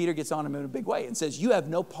 And Peter gets on him in a big way and says, you have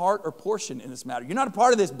no part or portion in this matter. You're not a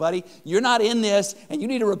part of this, buddy. You're not in this, and you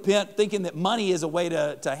need to repent thinking that money is a way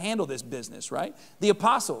to handle this business, right? The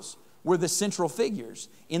apostles were the central figures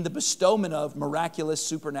in the bestowment of miraculous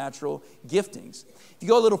supernatural giftings. If you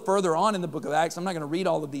go a little further on in the book of Acts, I'm not going to read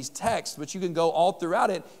all of these texts, but you can go all throughout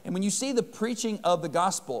it. And when you see the preaching of the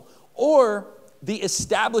gospel or the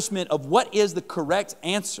establishment of what is the correct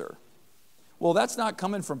answer, well, that's not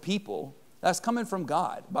coming from people. That's coming from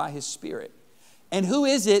God by His Spirit. And who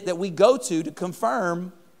is it that we go to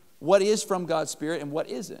confirm what is from God's Spirit and what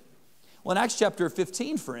isn't? Well, in Acts chapter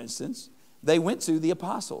 15, for instance, they went to the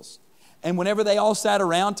apostles. And whenever they all sat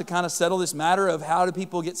around to kind of settle this matter of how do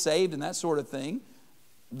people get saved and that sort of thing,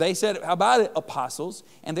 they said, how about it, apostles?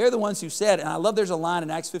 And they're the ones who said, and I love there's a line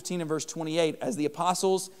in Acts 15 and verse 28, as the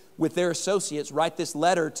apostles with their associates write this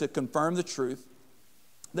letter to confirm the truth,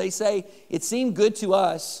 they say, it seemed good to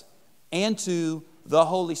us and to the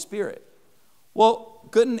Holy Spirit. Well,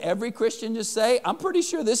 couldn't every Christian just say, I'm pretty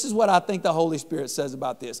sure this is what I think the Holy Spirit says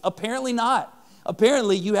about this? Apparently not.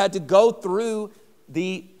 Apparently you had to go through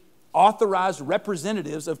the authorized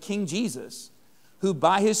representatives of King Jesus, who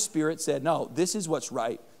by His Spirit said, no, this is what's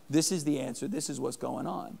right. This is the answer. This is what's going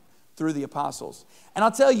on, through the apostles. And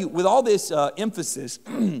I'll tell you, with all this emphasis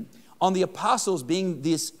on the apostles being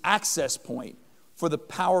this access point for the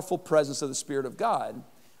powerful presence of the Spirit of God,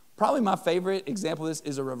 probably my favorite example of this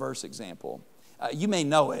is a reverse example. You may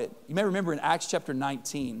know it. You may remember in Acts chapter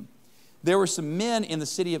 19, there were some men in the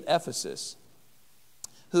city of Ephesus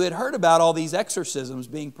who had heard about all these exorcisms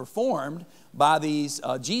being performed by these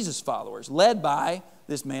Jesus followers, led by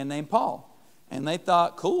this man named Paul. And they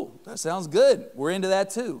thought, cool, that sounds good. We're into that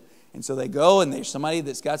too. And so they go, and there's somebody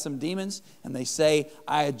that's got some demons, and they say,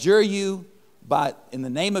 I adjure you in the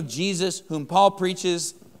name of Jesus, whom Paul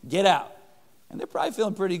preaches, get out. And they're probably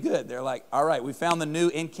feeling pretty good. They're like, all right, we found the new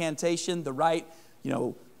incantation, the right,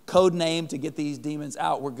 code name to get these demons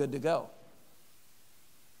out. We're good to go.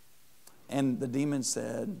 And the demon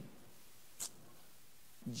said,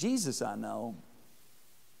 Jesus I know,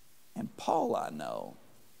 Paul I know,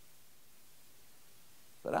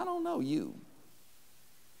 but I don't know you.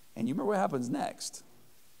 And you remember what happens next.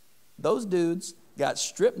 Those dudes got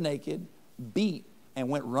stripped naked, beat, and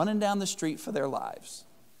went running down the street for their lives.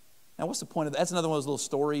 Now, what's the point of that? That's another one of those little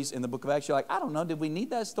stories in the book of Acts. You're like, I don't know, did we need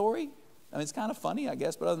that story? I mean, it's kind of funny, I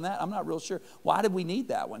guess, but other than that, I'm not real sure. Why did we need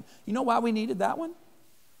that one? You know why we needed that one?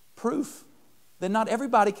 Proof that not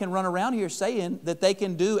everybody can run around here saying that they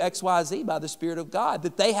can do X, Y, Z by the Spirit of God,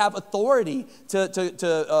 that they have authority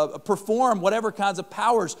to perform whatever kinds of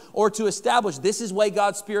powers or to establish this is the way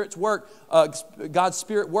God's Spirit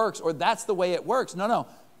works, or that's the way it works. No.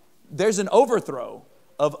 There's an overthrow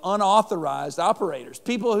of unauthorized operators.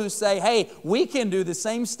 People who say, hey, we can do the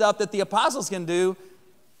same stuff that the apostles can do.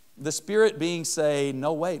 The Spirit being say,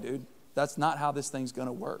 no way, dude. That's not how this thing's going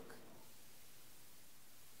to work.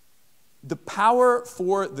 The power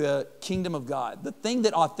for the kingdom of God, the thing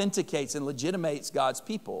that authenticates and legitimates God's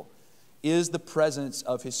people, is the presence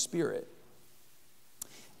of His Spirit.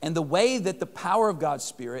 And the way that the power of God's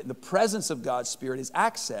Spirit and the presence of God's Spirit is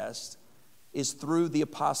accessed is through the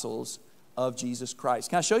apostles of Jesus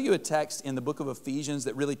Christ. Can I show you a text in the book of Ephesians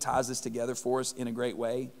that really ties this together for us in a great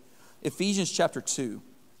way? Ephesians chapter 2.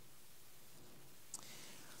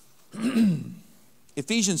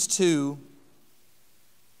 Ephesians 2.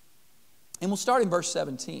 And we'll start in verse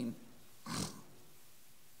 17.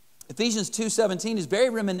 Ephesians 2:17 is very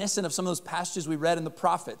reminiscent of some of those passages we read in the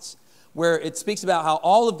prophets, where it speaks about how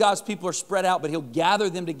all of God's people are spread out, but He'll gather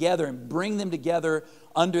them together and bring them together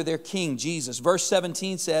under their King, Jesus. Verse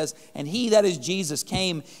 17 says, and He, that is Jesus,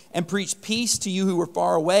 came and preached peace to you who were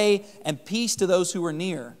far away and peace to those who were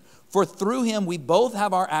near. For through Him we both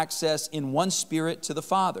have our access in one Spirit to the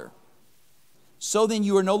Father. So then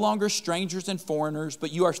you are no longer strangers and foreigners,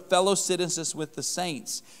 but you are fellow citizens with the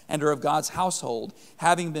saints and are of God's household,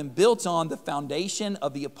 having been built on the foundation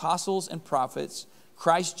of the apostles and prophets,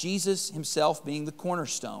 Christ Jesus Himself being the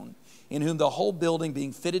cornerstone, in whom the whole building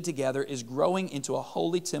being fitted together is growing into a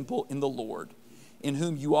holy temple in the Lord, in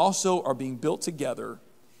whom you also are being built together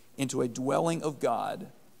into a dwelling of God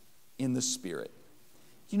in the Spirit.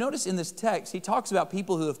 You notice in this text, he talks about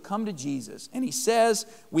people who have come to Jesus. And he says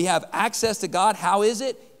we have access to God. How is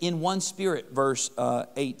it? In one Spirit, verse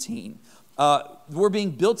 18. We're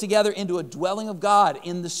being built together into a dwelling of God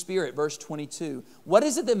in the Spirit, verse 22. What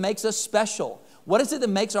is it that makes us special? What is it that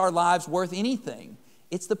makes our lives worth anything?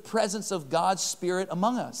 It's the presence of God's Spirit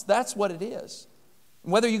among us. That's what it is.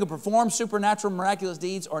 Whether you can perform supernatural, miraculous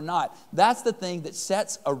deeds or not, that's the thing that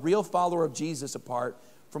sets a real follower of Jesus apart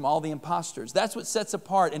from all the imposters. That's what sets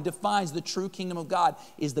apart and defines the true kingdom of God,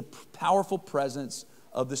 is the powerful presence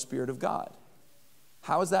of the Spirit of God.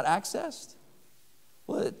 How is that accessed?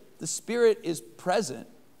 Well, the Spirit is present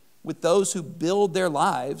with those who build their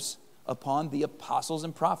lives upon the apostles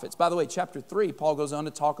and prophets. By the way, chapter 3, Paul goes on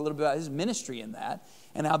to talk a little bit about his ministry in that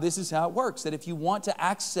and how this is how it works. That if you want to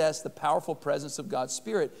access the powerful presence of God's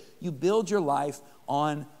Spirit, you build your life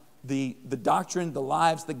on the doctrine, the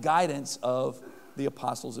lives, the guidance of the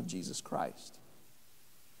apostles of Jesus Christ.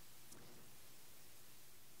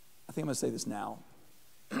 I think I'm going to say this now.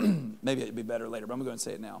 Maybe it'd be better later, but I'm going to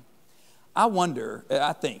say it now.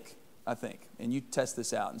 I think, and you test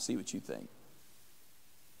this out and see what you think.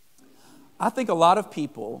 I think a lot of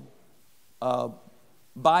people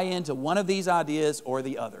buy into one of these ideas or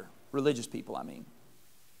the other. Religious people, I mean.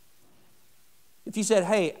 If you said,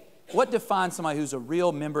 hey, what defines somebody who's a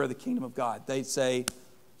real member of the kingdom of God? They'd say,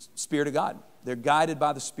 Spirit of God. They're guided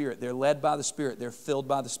by the Spirit. They're led by the Spirit. They're filled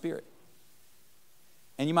by the Spirit.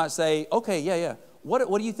 And you might say, okay, yeah.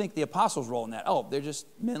 What do you think the apostles' role in that? Oh, they're just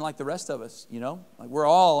men like the rest of us, you know? Like we're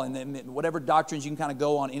all, and then whatever doctrines you can kind of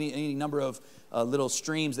go on, any number of little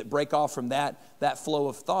streams that break off from that flow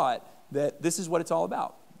of thought, that this is what it's all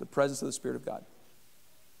about, the presence of the Spirit of God.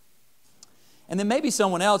 And then maybe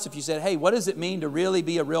someone else, if you said, hey, what does it mean to really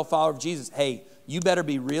be a real follower of Jesus? Hey, you better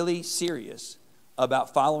be really serious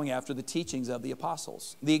about following after the teachings of the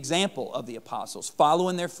apostles, the example of the apostles, follow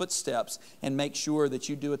in their footsteps and make sure that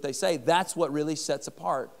you do what they say. That's what really sets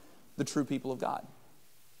apart the true people of God.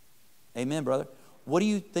 Amen, brother. What do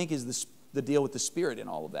you think is the deal with the Spirit in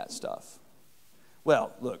all of that stuff?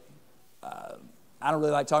 Well, look, I don't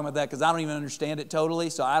really like talking about that because I don't even understand it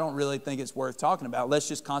totally, so I don't really think it's worth talking about. Let's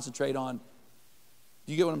just concentrate on,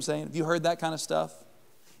 do you get what I'm saying? Have you heard that kind of stuff?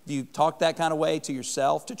 Have you talked that kind of way to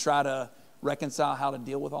yourself to try to reconcile how to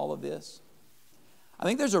deal with all of this? I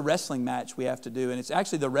think there's a wrestling match we have to do, and it's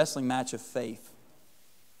actually the wrestling match of faith.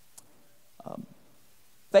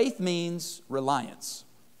 Faith means reliance.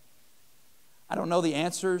 I don't know the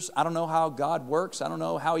answers. I don't know how God works. I don't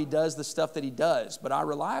know how He does the stuff that He does, but I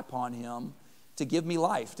rely upon Him to give me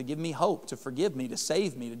life, to give me hope, to forgive me, to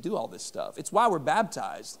save me, to do all this stuff. It's why we're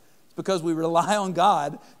baptized. It's because we rely on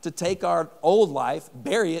God to take our old life,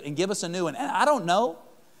 bury it, and give us a new one. And I don't know,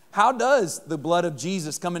 how does the blood of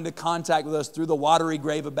Jesus come into contact with us through the watery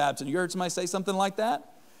grave of baptism? You heard somebody say something like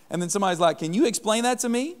that? And then somebody's like, can you explain that to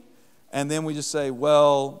me? And then we just say,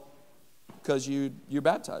 well, because you're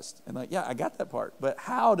baptized. And like, yeah, I got that part. But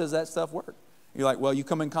how does that stuff work? You're like, well, you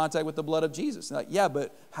come in contact with the blood of Jesus. And like, yeah,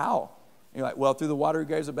 but how? And you're like, well, through the watery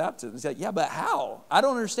graves of baptism. It's like, yeah, but how? I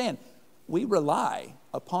don't understand. We rely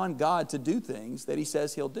upon God to do things that he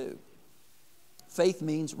says he'll do. Faith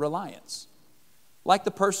means reliance. Like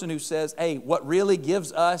the person who says, hey, what really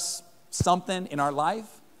gives us something in our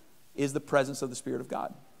life is the presence of the Spirit of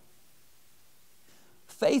God.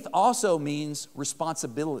 Faith also means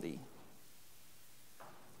responsibility.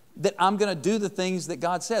 That I'm going to do the things that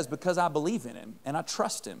God says because I believe in him and I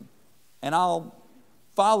trust him and I'll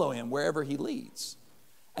follow him wherever he leads.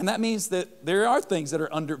 And that means that there are things that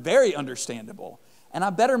are very understandable and I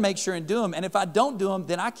better make sure and do them. And if I don't do them,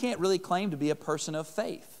 then I can't really claim to be a person of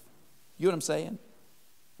faith. You know what I'm saying?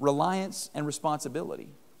 Reliance and responsibility.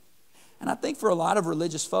 And I think for a lot of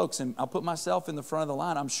religious folks, and I'll put myself in the front of the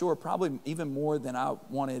line, I'm sure probably even more than I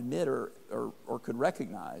want to admit or could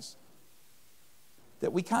recognize,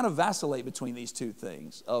 that we kind of vacillate between these two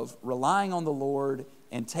things of relying on the Lord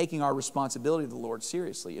and taking our responsibility to the Lord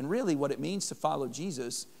seriously. And really what it means to follow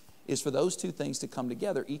Jesus is for those two things to come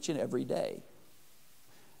together each and every day.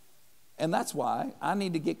 And that's why I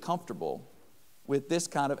need to get comfortable with this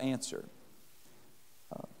kind of answer.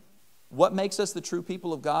 What makes us the true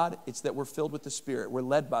people of God? It's that we're filled with the Spirit. We're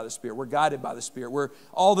led by the Spirit. We're guided by the Spirit. We're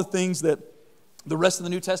all the things that the rest of the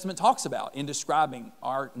New Testament talks about in describing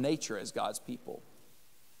our nature as God's people.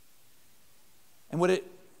 And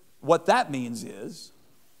what that means is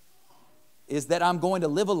that I'm going to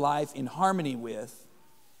live a life in harmony with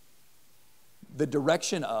the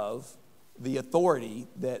direction of the authority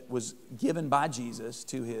that was given by Jesus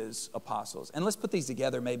to his apostles. And let's put these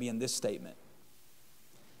together maybe in this statement.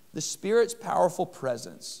 The Spirit's powerful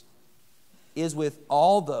presence is with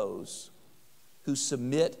all those who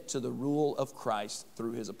submit to the rule of Christ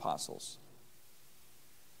through his apostles.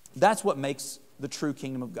 That's what makes the true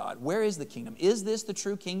kingdom of God. Where is the kingdom? Is this the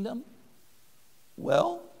true kingdom?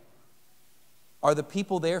 Well, are the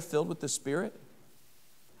people there filled with the Spirit?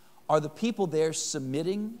 Are the people there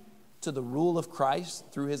submitting to the rule of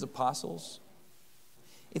Christ through his apostles?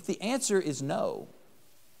 If the answer is no,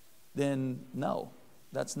 then no.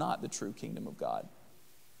 That's not the true kingdom of God.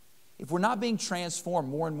 If we're not being transformed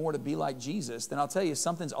more and more to be like Jesus, then I'll tell you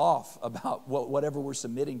something's off about whatever we're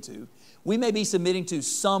submitting to. We may be submitting to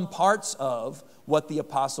some parts of what the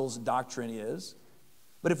apostles' doctrine is,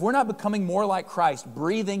 but if we're not becoming more like Christ,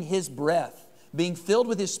 breathing his breath, being filled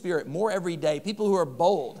with his Spirit more every day, people who are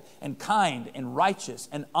bold and kind and righteous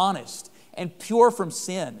and honest and pure from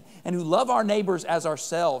sin, and who love our neighbors as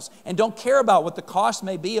ourselves and don't care about what the cost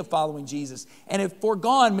may be of following Jesus, and have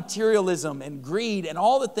foregone materialism and greed and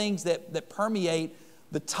all the things that permeate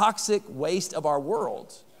the toxic waste of our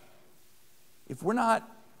world. If we're not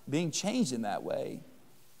being changed in that way,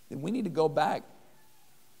 then we need to go back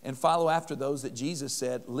and follow after those that Jesus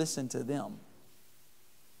said, listen to them.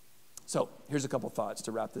 So here's a couple thoughts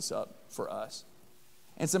to wrap this up for us.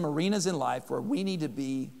 And some arenas in life where we need to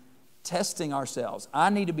be testing ourselves. I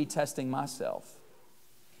need to be testing myself.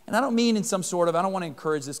 And I don't mean in some sort of, I don't want to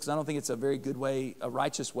encourage this because I don't think it's a very good way, a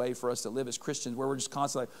righteous way for us to live as Christians where we're just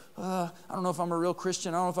constantly like, I don't know if I'm a real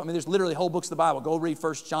Christian. There's literally whole books of the Bible. Go read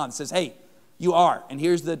 1 John. It says, hey, you are. And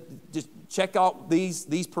here's just check out these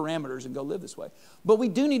parameters and go live this way. But we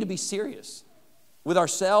do need to be serious with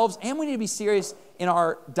ourselves, and we need to be serious in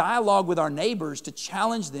our dialogue with our neighbors to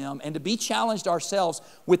challenge them and to be challenged ourselves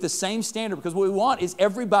with the same standard, because what we want is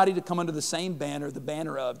everybody to come under the same banner, the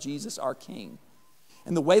banner of Jesus our King.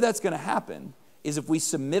 And the way that's going to happen is if we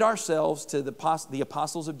submit ourselves to the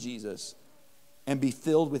apostles of Jesus and be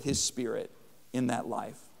filled with his Spirit in that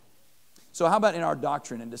life. So how about in our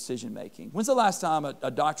doctrine and decision making? When's the last time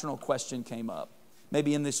a doctrinal question came up?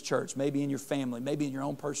 Maybe in this church, maybe in your family, maybe in your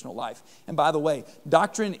own personal life. And by the way,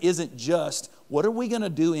 doctrine isn't just, what are we going to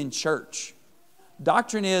do in church?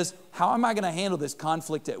 Doctrine is, how am I going to handle this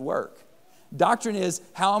conflict at work? Doctrine is,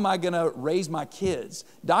 how am I going to raise my kids?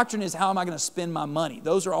 Doctrine is, how am I going to spend my money?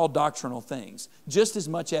 Those are all doctrinal things. Just as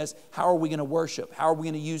much as, how are we going to worship? How are we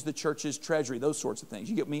going to use the church's treasury? Those sorts of things.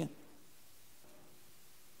 You get me?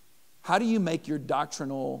 How do you make your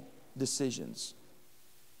doctrinal decisions?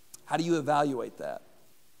 How do you evaluate that?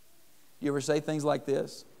 You ever say things like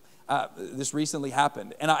this? this recently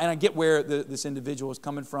happened. And I get where this individual is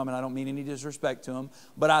coming from, and I don't mean any disrespect to him,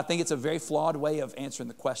 but I think it's a very flawed way of answering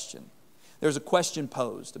the question. There's a question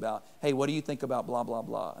posed about, hey, what do you think about blah, blah,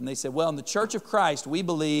 blah? And they said, well, in the Church of Christ, we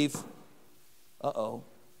believe,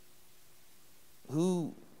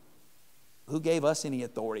 who gave us any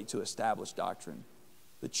authority to establish doctrine?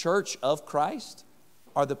 The Church of Christ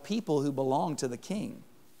are the people who belong to the King.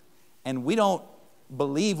 And we don't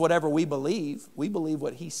believe whatever we believe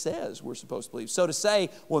what he says we're supposed to believe. So to say,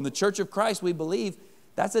 well, in the Church of Christ we believe,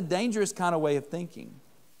 that's a dangerous kind of way of thinking.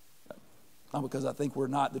 Not because I think we're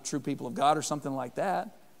not the true people of God or something like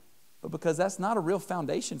that, but because that's not a real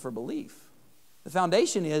foundation for belief. The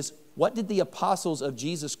foundation is, what did the apostles of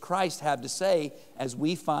Jesus Christ have to say as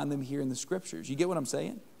we find them here in the Scriptures? You get what I'm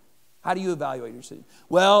saying? How do you evaluate your decision?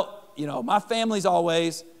 Well, my family's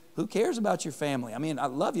always... Who cares about your family? I mean, I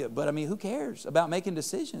love you, but who cares about making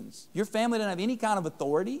decisions? Your family doesn't have any kind of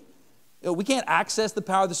authority. We can't access the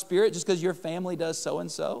power of the Spirit just because your family does so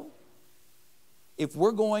and so. If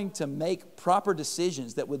we're going to make proper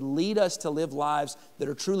decisions that would lead us to live lives that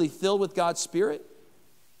are truly filled with God's Spirit,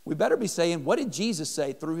 we better be saying, what did Jesus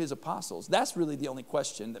say through his apostles? That's really the only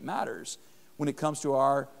question that matters when it comes to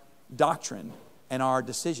our doctrine and our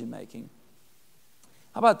decision making.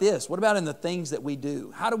 How about this? What about in the things that we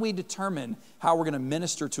do? How do we determine how we're going to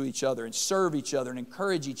minister to each other and serve each other and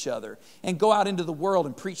encourage each other and go out into the world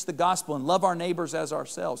and preach the gospel and love our neighbors as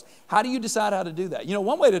ourselves? How do you decide how to do that?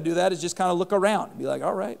 One way to do that is just kind of look around and be like,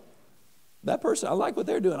 all right, that person, I like what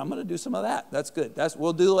they're doing. I'm going to do some of that. That's good.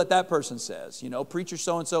 We'll do what that person says. Preacher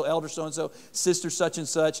so-and-so, elder so-and-so, sister such and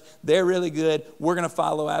such, they're really good. We're going to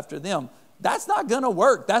follow after them. That's not going to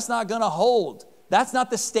work. That's not going to hold. That's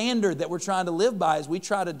not the standard that we're trying to live by as we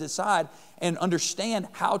try to decide and understand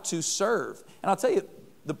how to serve. And I'll tell you,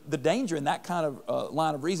 the danger in that kind of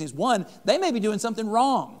line of reasoning is, one, they may be doing something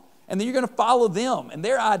wrong. And then you're going to follow them and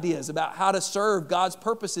their ideas about how to serve God's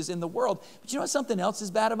purposes in the world. But you know what something else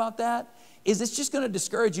is bad about that? Is it's just going to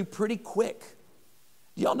discourage you pretty quick.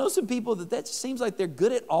 Do y'all know some people that just seems like they're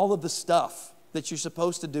good at all of the stuff that you're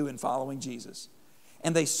supposed to do in following Jesus?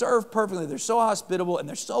 And they serve perfectly. They're so hospitable and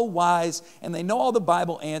they're so wise and they know all the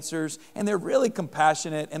Bible answers and they're really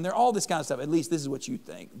compassionate and they're all this kind of stuff. At least this is what you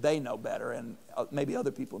think. They know better and maybe other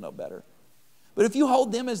people know better. But if you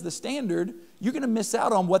hold them as the standard, you're going to miss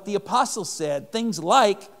out on what the apostles said. Things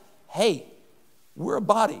like, hey, we're a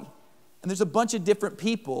body and there's a bunch of different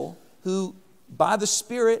people who by the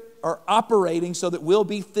Spirit are operating so that we'll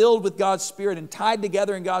be filled with God's Spirit and tied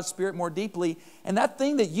together in God's Spirit more deeply. And that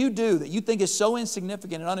thing that you do that you think is so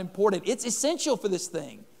insignificant and unimportant, it's essential for this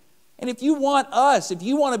thing. And if you want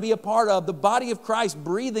to be a part of the body of Christ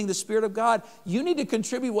breathing the Spirit of God, you need to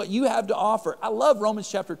contribute what you have to offer. I love Romans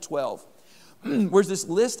chapter 12. Where's this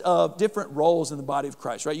list of different roles in the body of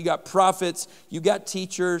Christ, right? You got prophets, you got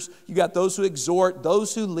teachers, you got those who exhort,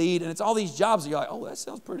 those who lead, and it's all these jobs that you're like, oh, that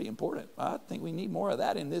sounds pretty important. I think we need more of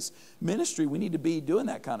that in this ministry. We need to be doing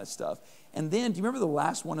that kind of stuff. And then, do you remember the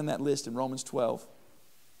last one in that list in Romans 12?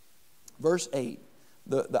 Verse 8,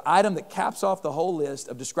 the item that caps off the whole list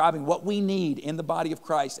of describing what we need in the body of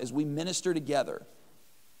Christ as we minister together.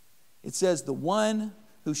 It says, the one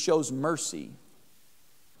who shows mercy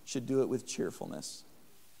should do it with cheerfulness.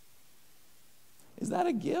 Is that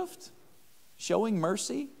a gift? Showing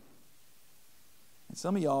mercy? And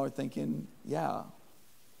some of y'all are thinking, yeah.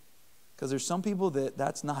 Because there's some people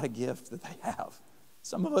that's not a gift that they have.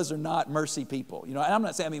 Some of us are not mercy people. And I'm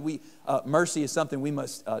not saying, mercy is something we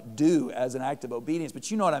must do as an act of obedience,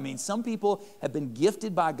 but you know what I mean. Some people have been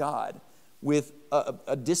gifted by God with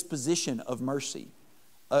a disposition of mercy,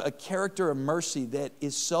 a character of mercy that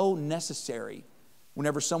is so necessary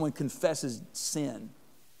whenever someone confesses sin,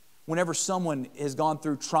 whenever someone has gone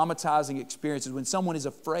through traumatizing experiences, when someone is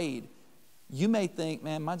afraid, you may think,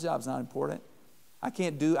 man, my job's not important. I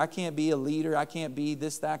can't be a leader. I can't be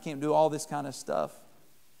this, that. I can't do all this kind of stuff.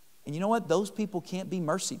 And you know what? Those people can't be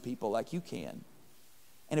mercy people like you can.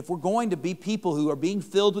 And if we're going to be people who are being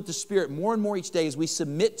filled with the Spirit more and more each day as we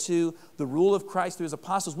submit to the rule of Christ through His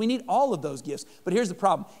apostles, we need all of those gifts. But here's the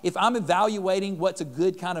problem. If I'm evaluating what's a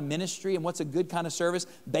good kind of ministry and what's a good kind of service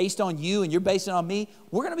based on you and you're based it on me,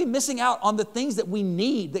 we're going to be missing out on the things that we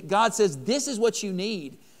need, that God says this is what you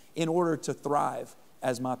need in order to thrive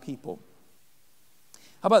as my people.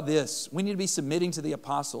 How about this? We need to be submitting to the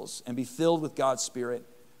apostles and be filled with God's Spirit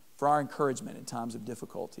for our encouragement in times of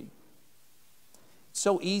difficulty. It's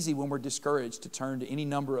so easy when we're discouraged to turn to any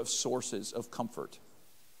number of sources of comfort.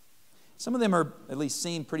 Some of them are at least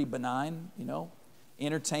seem pretty benign,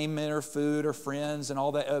 entertainment or food or friends and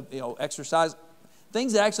all that, exercise.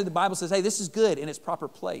 Things that actually the Bible says, hey, this is good in its proper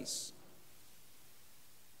place.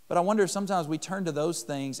 But I wonder if sometimes we turn to those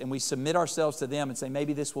things and we submit ourselves to them and say,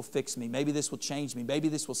 maybe this will fix me. Maybe this will change me. Maybe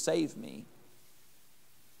this will save me.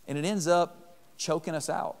 And it ends up choking us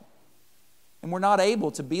out. And we're not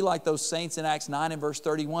able to be like those saints in Acts 9 and verse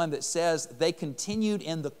 31 that says they continued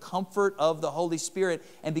in the comfort of the Holy Spirit.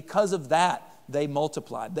 And because of that, they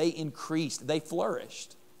multiplied, they increased, they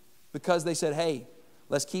flourished. Because they said, hey,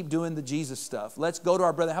 let's keep doing the Jesus stuff. Let's go to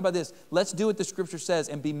our brother. How about this? Let's do what the Scripture says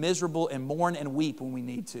and be miserable and mourn and weep when we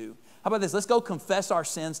need to. How about this? Let's go confess our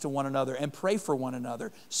sins to one another and pray for one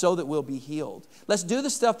another so that we'll be healed. Let's do the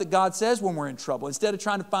stuff that God says when we're in trouble. Instead of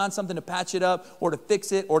trying to find something to patch it up or to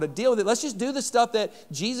fix it or to deal with it, let's just do the stuff that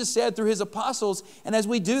Jesus said through His apostles. And as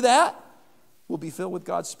we do that, we'll be filled with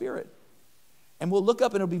God's Spirit. And we'll look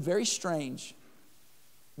up and it'll be very strange.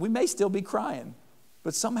 We may still be crying,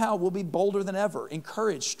 but somehow we'll be bolder than ever,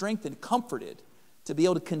 encouraged, strengthened, comforted to be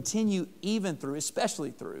able to continue even through, especially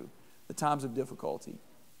through the times of difficulty.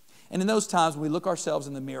 And in those times when we look ourselves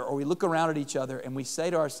in the mirror or we look around at each other and we say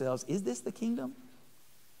to ourselves, is this the kingdom?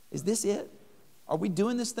 Is this it? Are we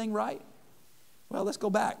doing this thing right? Well, let's go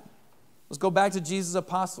back. Let's go back to Jesus'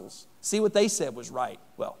 apostles. See what they said was right.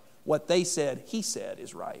 Well, what they said, He said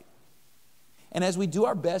is right. And as we do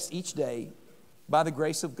our best each day, by the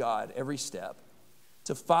grace of God, every step,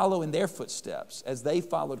 to follow in their footsteps as they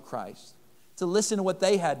followed Christ, to listen to what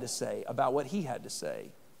they had to say about what He had to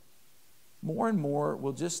say, more and more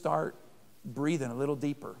we'll just start breathing a little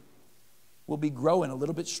deeper. We'll be growing a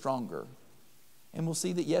little bit stronger. And we'll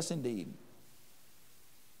see that, yes, indeed,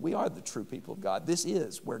 we are the true people of God. This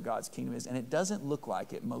is where God's kingdom is, and it doesn't look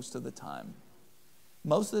like it most of the time.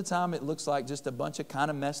 Most of the time it looks like just a bunch of kind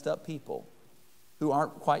of messed up people who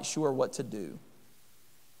aren't quite sure what to do.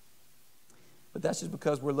 But that's just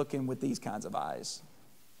because we're looking with these kinds of eyes.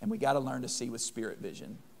 And we got to learn to see with spirit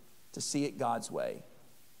vision, to see it God's way.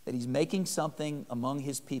 That He's making something among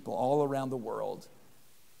His people all around the world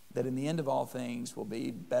that in the end of all things will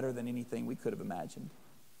be better than anything we could have imagined.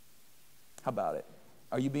 How about it?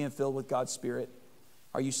 Are you being filled with God's Spirit?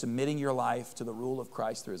 Are you submitting your life to the rule of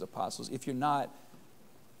Christ through His apostles? If you're not,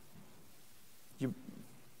 you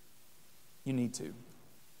need to.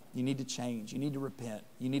 You need to change. You need to repent.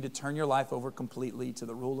 You need to turn your life over completely to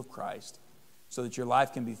the rule of Christ so that your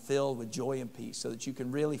life can be filled with joy and peace, so that you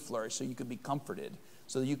can really flourish, so you can be comforted,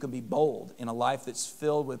 so that you can be bold in a life that's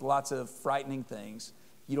filled with lots of frightening things.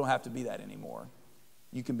 You don't have to be that anymore.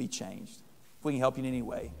 You can be changed. If we can help you in any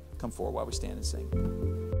way, come forward while we stand and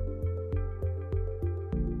sing.